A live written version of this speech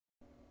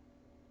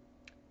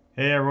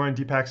Hey everyone,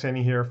 Deepak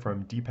Saini here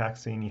from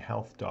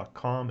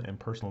deepaksainihealth.com and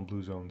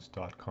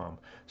personalbluezones.com.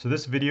 So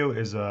this video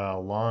is a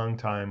long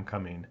time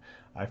coming.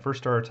 I first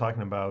started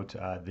talking about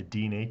the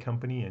DNA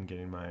company and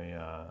getting my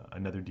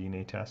another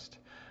DNA test.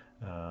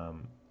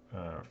 Um,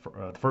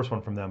 the first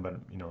one from them, but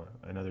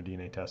another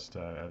DNA test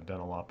I've done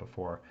a lot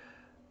before.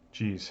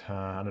 Geez,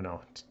 I don't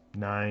know,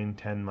 9,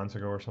 10 months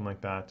ago or something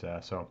like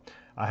that. So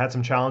I had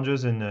some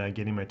challenges in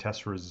getting my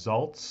test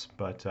results,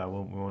 but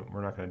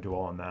we're not going to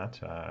dwell on that.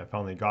 I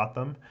finally got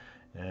them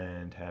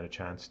and had a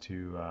chance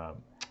to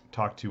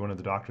talk to one of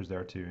the doctors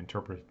there to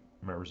interpret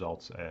my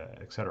results,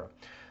 etc.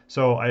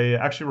 So I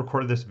actually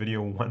recorded this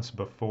video once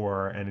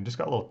before, and it just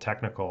got a little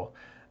technical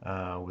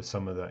with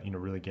some of the,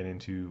 really getting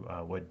into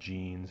what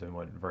genes and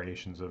what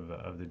variations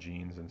of the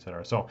genes,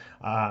 etc. So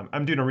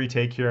I'm doing a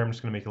retake here. I'm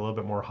just going to make it a little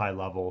bit more high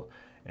level.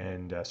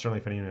 And certainly,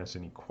 if anyone has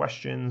any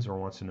questions or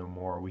wants to know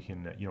more, we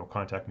can,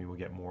 contact me. We'll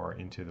get more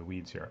into the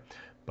weeds here.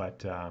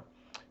 But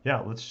yeah,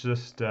 let's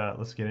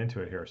get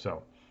into it here.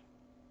 So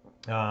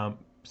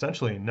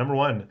essentially, number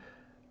one,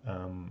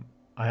 um,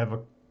 I have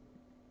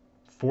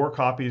 4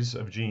 copies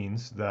of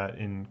genes that,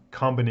 in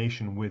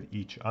combination with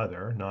each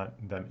other, not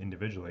them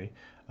individually,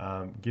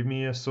 give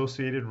me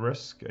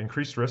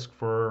increased risk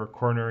for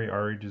coronary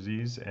artery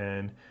disease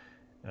and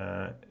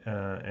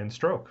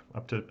stroke,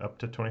 up to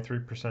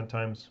 23%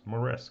 times more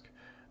risk.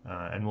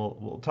 And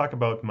we'll talk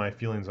about my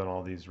feelings on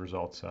all these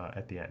results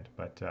at the end.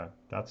 But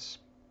that's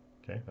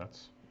okay.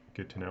 That's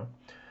good to know.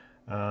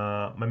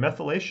 My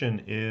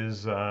methylation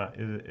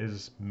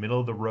is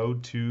middle of the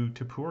road to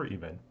poor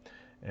even.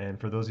 And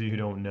for those of you who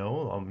don't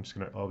know,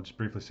 I'll just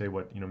briefly say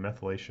what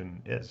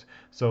methylation is.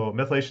 So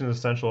methylation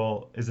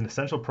is an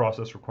essential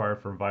process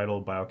required for vital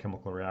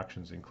biochemical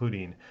reactions,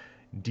 including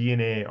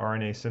DNA,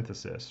 RNA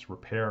synthesis,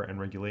 repair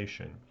and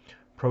regulation,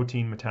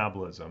 protein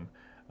metabolism,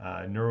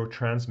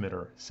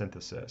 neurotransmitter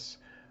synthesis,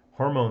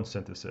 hormone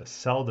synthesis,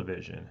 cell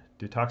division,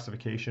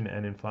 detoxification,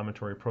 and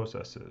inflammatory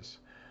processes.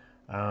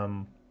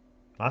 Um,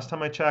 Last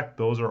time I checked,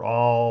 those are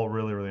all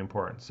really, really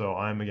important. So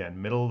I'm,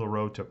 again, middle of the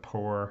road to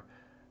poor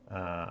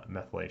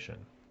methylation.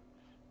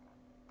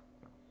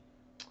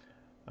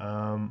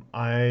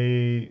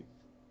 I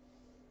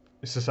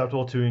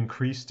susceptible to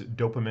increased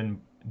dopamine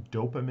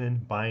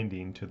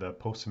binding to the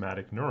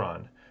postsomatic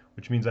neuron,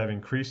 which means I have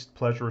increased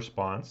pleasure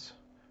response,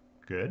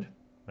 good,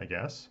 I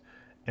guess,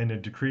 and a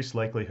decreased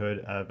likelihood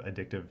of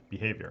addictive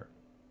behavior,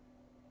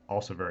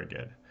 also very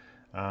good.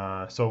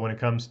 So when it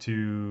comes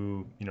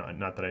to,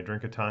 not that I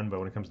drink a ton, but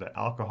when it comes to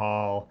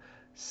alcohol,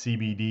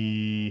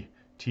 CBD,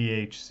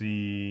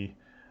 THC,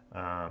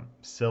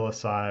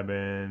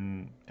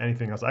 psilocybin,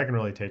 anything else, I can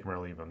really take them or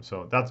leave them.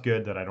 So that's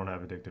good that I don't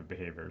have addictive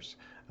behaviors.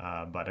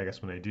 But I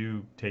guess when I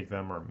do take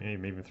them, or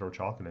maybe even throw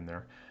chocolate in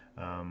there,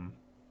 um,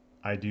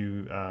 I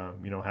do,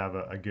 have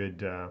a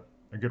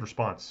good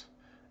response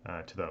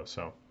to those.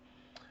 So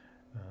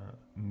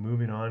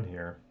moving on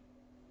here.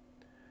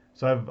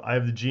 So I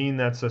have the gene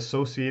that's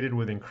associated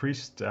with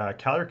increased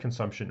calorie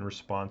consumption in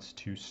response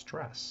to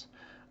stress.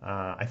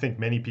 I think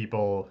many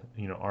people,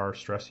 are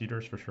stress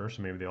eaters for sure.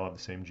 So maybe they all have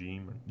the same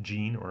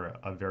gene or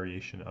a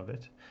variation of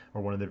it,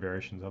 or one of the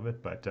variations of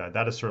it. But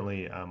that is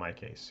certainly my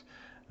case.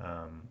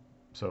 Um,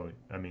 so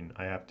I mean,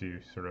 I have to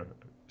sort of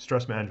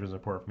stress management is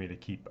important for me to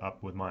keep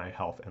up with my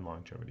health and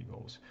longevity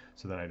goals,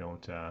 so that I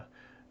don't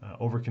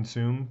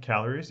overconsume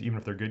calories, even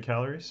if they're good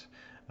calories,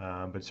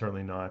 but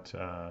certainly not,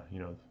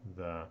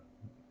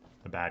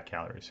 the bad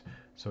calories,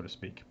 so to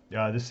speak.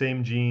 The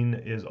same gene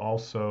is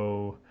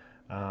also,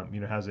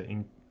 has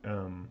an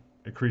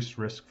increased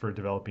risk for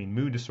developing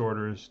mood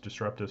disorders,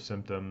 disruptive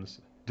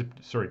symptoms,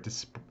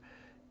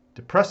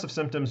 depressive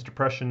symptoms,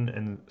 depression,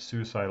 and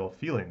suicidal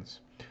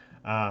feelings.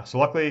 So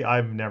luckily,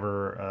 I've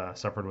never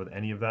suffered with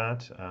any of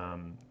that.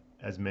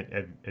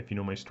 If you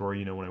know my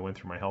story, when I went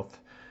through my health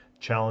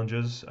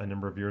challenges a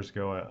number of years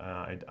ago,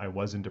 I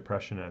was in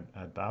depression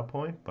at that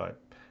point, but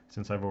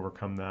since I've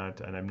overcome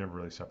that, and I've never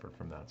really suffered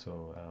from that,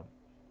 so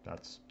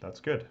that's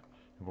good.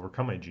 I've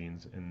overcome my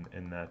genes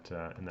in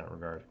that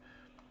regard.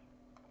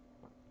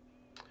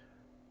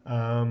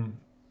 Um,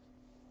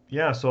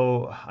 yeah,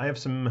 so I have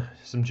some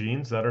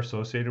genes that are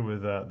associated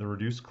with the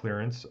reduced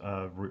clearance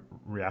of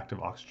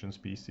reactive oxygen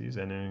species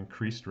and an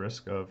increased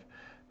risk of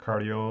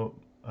cardiomyopathy.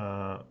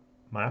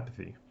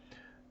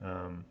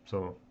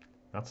 So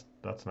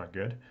that's not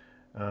good.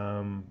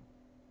 Um,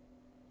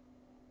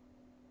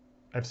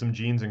 I have some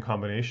genes in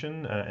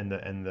combination, and the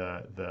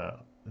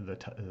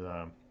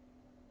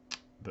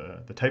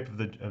type of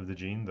the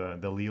gene, the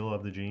allele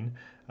of the gene,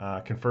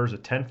 confers a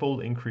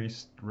tenfold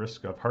increased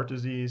risk of heart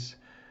disease,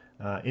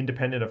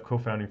 independent of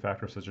co-founding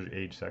factors such as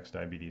age, sex,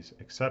 diabetes,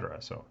 etc.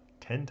 So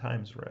 10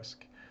 times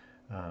risk.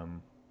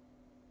 Um,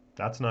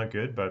 that's not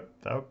good, but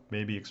that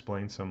maybe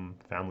explains some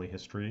family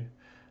history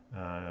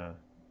uh,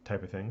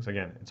 type of things.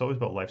 Again, it's always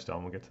about lifestyle,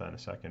 and we'll get to that in a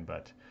second,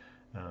 but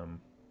um,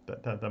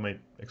 that might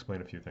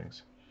explain a few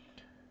things.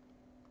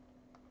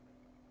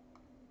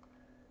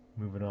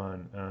 Moving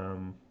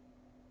on.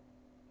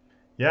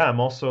 Yeah, I'm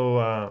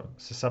also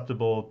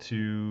susceptible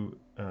to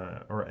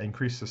or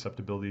increased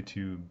susceptibility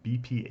to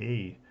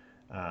BPA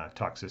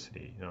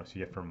toxicity. So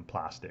you get from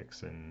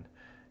plastics and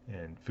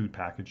food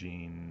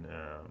packaging,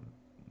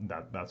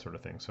 that sort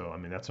of thing. So I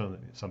mean, that's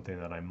something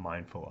that I'm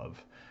mindful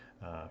of.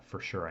 For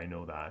sure, I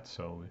know that.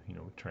 So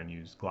try and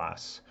use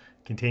glass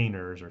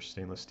containers or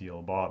stainless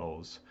steel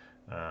bottles,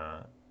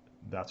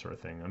 that sort of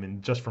thing. I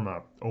mean, just from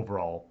a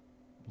overall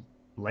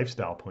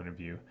lifestyle point of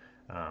view,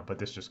 but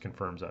this just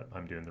confirms that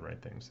I'm doing the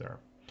right things there.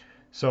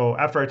 So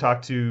after I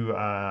talked to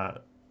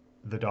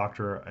the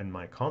doctor and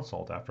my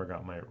consult after I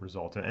got my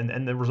result,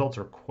 and the results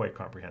are quite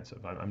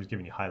comprehensive. I'm just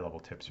giving you high level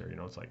tips here.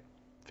 It's like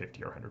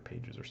 50 or 100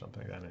 pages or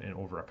something like that, and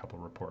over a couple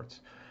of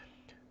reports.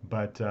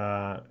 But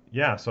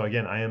yeah, so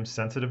again, I am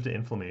sensitive to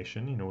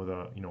inflammation. With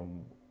a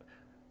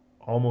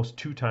almost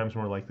 2 times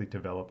more likely to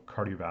develop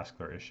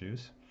cardiovascular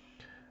issues.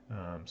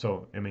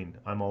 So I mean,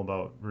 I'm all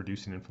about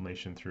reducing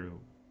inflammation through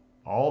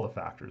all the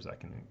factors that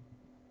can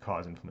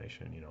cause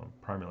inflammation.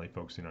 Primarily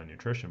focusing on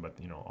nutrition, but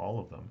all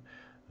of them.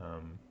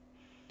 Um,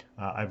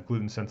 I have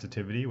gluten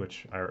sensitivity,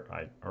 which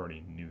I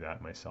already knew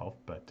that myself,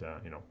 but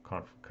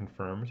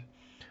confirmed.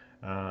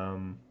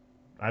 Um,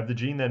 I have the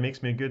gene that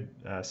makes me a good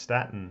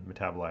statin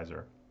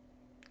metabolizer.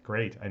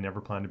 Great. I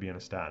never planned to be on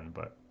a statin,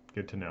 but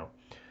good to know.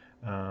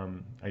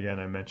 Again,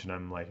 I mentioned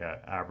I'm like an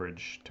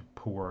average to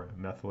poor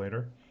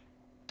methylator.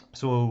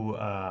 So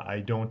I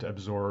don't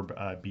absorb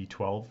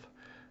B12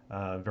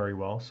 very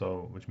well,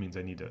 so which means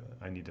I need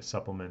to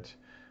supplement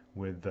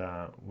with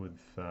the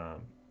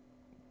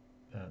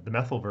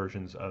methyl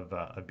versions of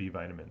B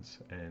vitamins,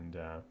 and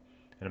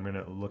I'm going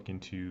to look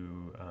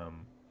into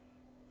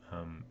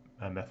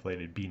a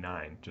methylated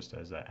B9 just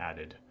as an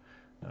added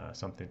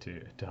something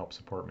to help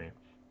support me.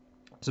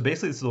 So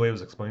basically, this is the way it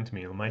was explained to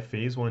me. My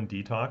phase 1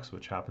 detox,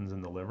 which happens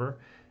in the liver,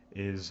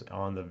 is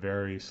on the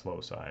very slow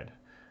side.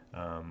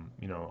 I'll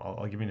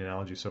give you an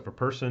analogy. So if a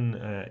person,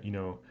 uh,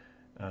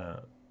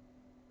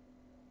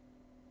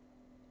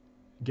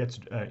 gets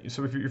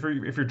so if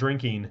you're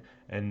drinking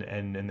and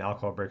the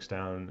alcohol breaks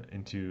down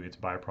into its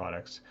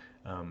byproducts,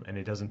 and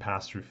it doesn't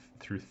pass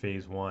through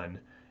phase 1,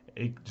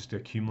 it just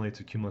accumulates.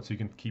 So you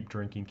can keep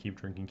drinking, keep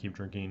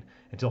drinking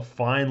until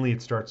finally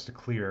it starts to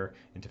clear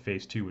into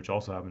phase 2, which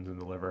also happens in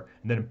the liver,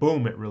 and then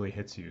boom, it really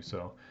hits you.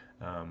 So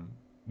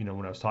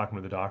when I was talking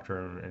with the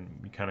doctor, and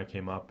we kind of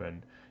came up,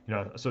 and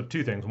so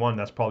two things. One,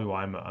 that's probably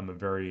why I'm a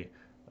very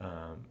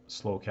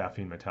slow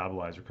caffeine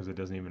metabolizer, because it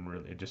doesn't even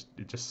really, it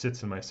just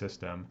sits in my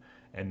system,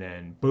 and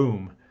then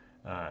boom,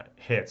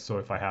 hits. So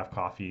if I have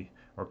coffee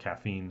or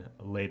caffeine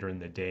later in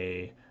the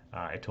day,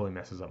 it totally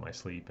messes up my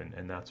sleep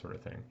and that sort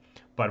of thing.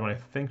 But when I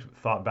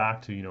thought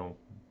back to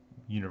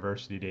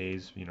university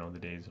days, the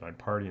days that I'd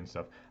party and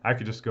stuff, I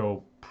could just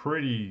go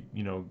pretty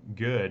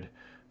good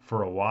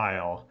for a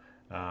while.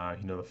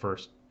 The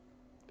first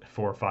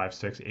 4, 5,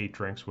 6, 8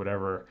 drinks,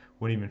 whatever,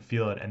 wouldn't even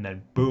feel it, and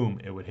then boom,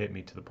 it would hit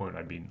me to the point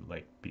I'd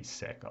be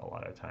sick a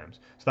lot of times.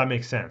 So that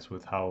makes sense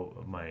with how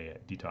my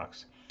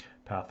detox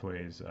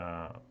pathways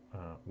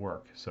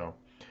work. So,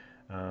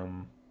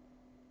 and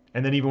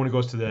then even when it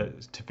goes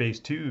to phase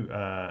 2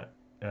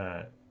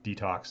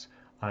 detox,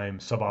 I'm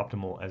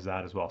suboptimal as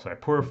that as well. So I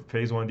poor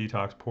phase 1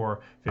 detox, poor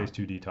phase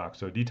 2 detox.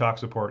 So detox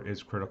support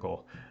is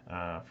critical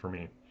for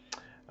me.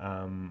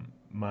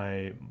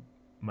 My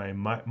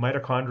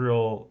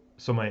mitochondrial,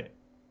 so my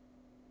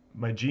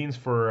genes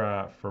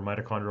for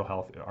mitochondrial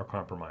health are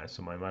compromised,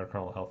 so my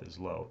mitochondrial health is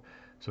low.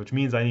 So which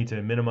means I need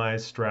to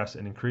minimize stress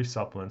and increase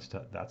supplements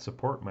that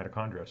support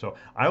mitochondria. So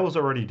I was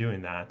already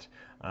doing that.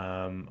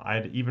 I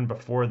had, even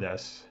before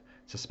this,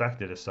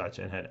 suspected as such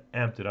and had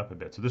amped it up a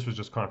bit. So this was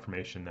just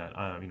confirmation that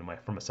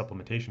from a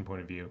supplementation point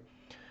of view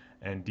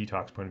and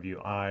detox point of view,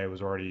 I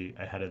was already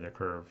ahead of the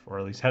curve, or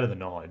at least ahead of the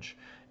knowledge,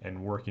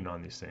 and working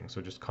on these things.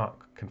 So it just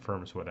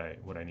confirms what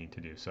I need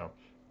to do. So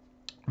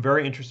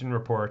very interesting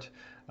report.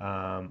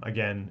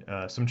 Again,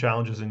 some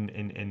challenges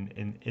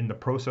in the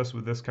process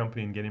with this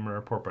company and getting my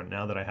report, but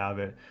now that I have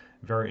it,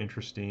 very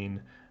interesting.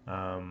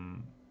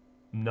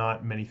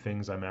 Not many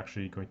things I'm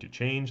actually going to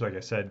change. Like I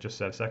just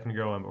said a second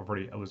ago,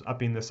 I was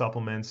upping the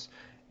supplements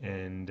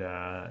and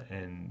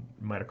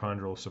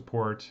mitochondrial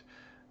support.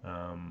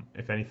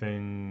 If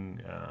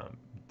anything,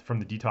 from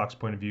the detox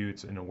point of view,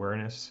 it's an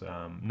awareness.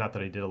 Not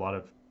that I did a lot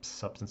of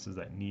substances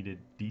that needed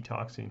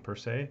detoxing per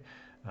se,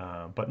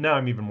 but now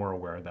I'm even more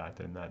aware of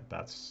that, and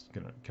that's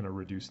gonna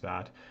reduce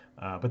that.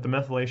 But the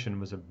methylation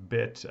was a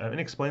bit, it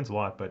explains a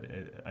lot, but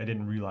I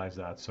didn't realize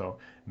that. So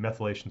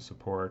methylation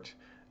support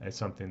is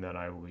something that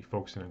I will be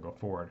focusing on going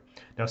forward.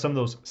 Now, some of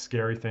those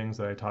scary things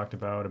that I talked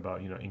about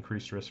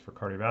increased risk for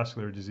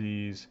cardiovascular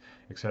disease,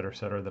 et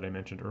cetera, that I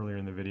mentioned earlier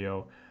in the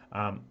video.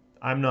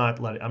 I'm not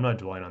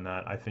dwelling on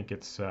that. I think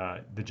it's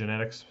the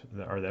genetics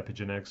or the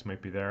epigenetics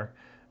might be there,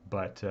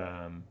 but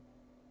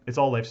it's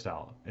all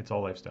lifestyle. It's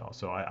all lifestyle.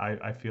 So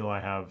I feel I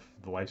have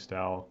the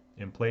lifestyle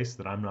in place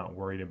that I'm not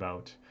worried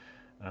about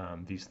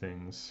these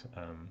things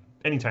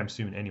anytime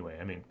soon anyway.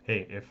 I mean,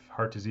 hey, if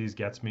heart disease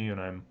gets me and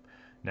I'm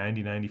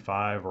 90,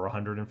 95, or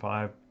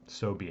 105,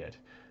 so be it.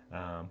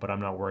 But I'm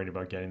not worried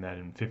about getting that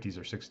in 50s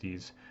or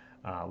 60s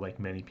like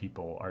many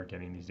people are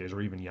getting these days,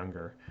 or even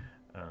younger.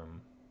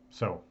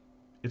 So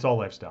it's all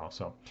lifestyle.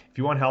 So if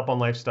you want help on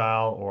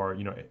lifestyle, or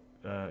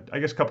I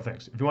guess a couple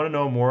things. If you want to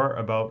know more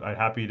about, I'm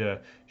happy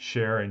to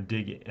share and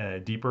dig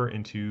deeper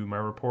into my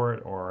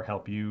report, or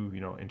help you,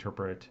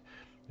 interpret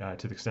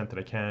to the extent that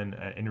I can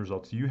any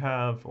results you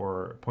have,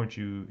 or point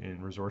you to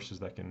resources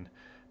that can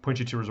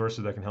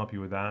help you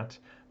with that.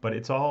 But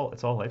it's all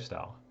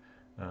lifestyle.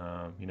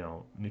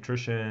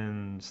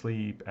 Nutrition,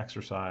 sleep,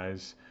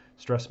 exercise,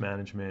 stress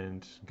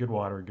management, good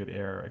water, good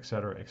air,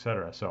 etc.,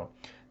 etc. So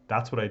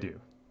that's what I do.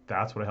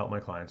 That's what I help my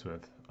clients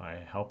with. I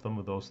help them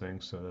with those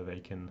things so that they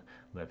can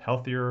live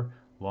healthier,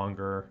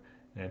 longer,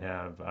 and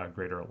have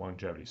greater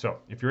longevity. So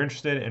if you're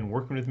interested in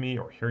working with me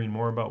or hearing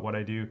more about what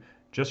I do,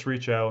 just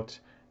reach out.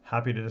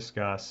 Happy to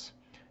discuss.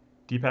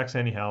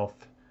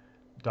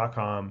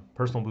 deepaksanihealth.com,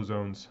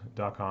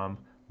 personalbluezones.com.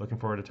 Looking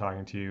forward to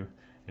talking to you.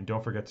 And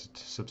don't forget to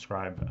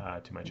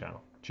subscribe to my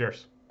channel.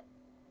 Cheers.